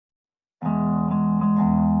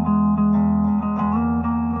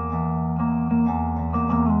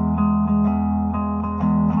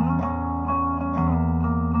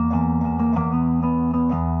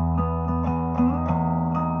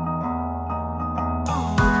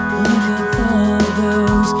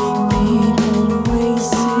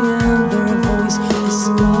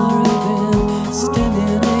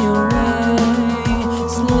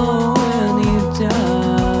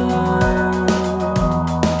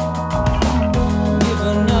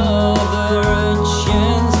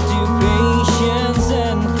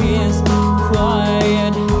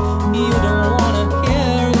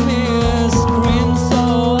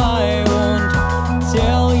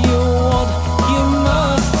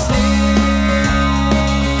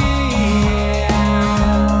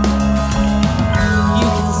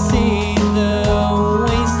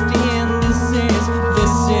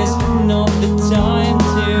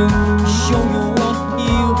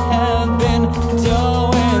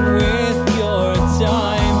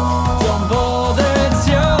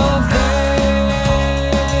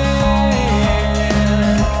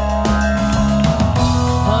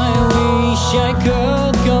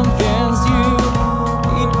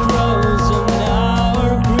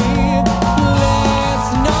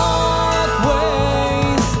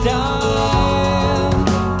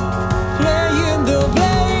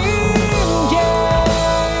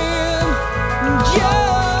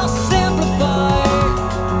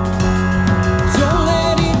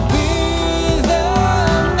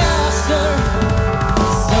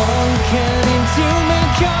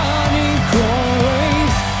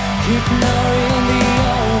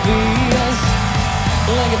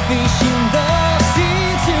fish in the sea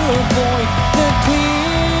to avoid the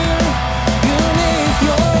clear. Beneath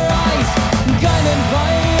your eyes, guided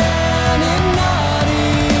by an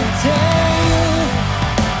hypnotic tale,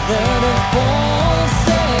 that a fall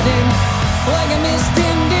setting like a mist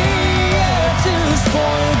in the air to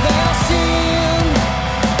spoil the scene.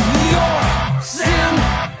 Your sin.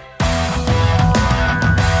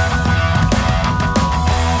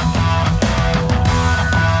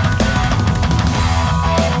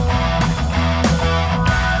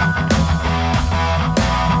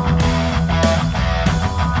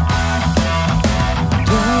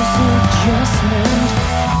 Adjustment,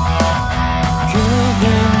 good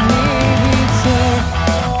and maybe tear,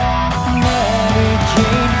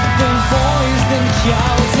 medicate the voice that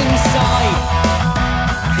shouts inside.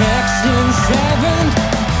 Action 7,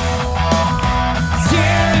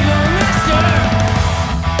 tear your master,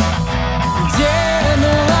 dead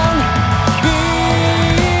alone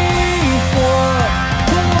before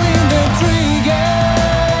pulling the trigger.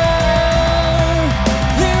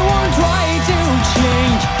 They won't try to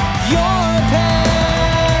change your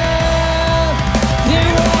path. They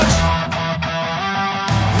watch.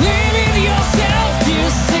 Limit yourself to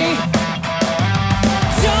see.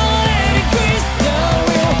 Don't let it grease the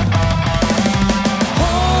wheel.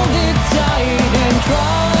 Hold it tight and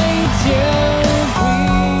try to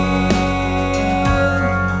breathe.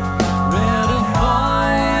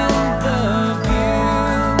 Redefine the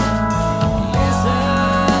view.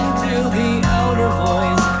 Listen to the outer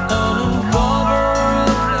voice. Uncover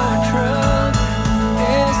the truth.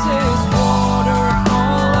 This is water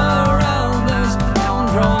all around us. Don't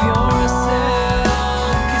draw your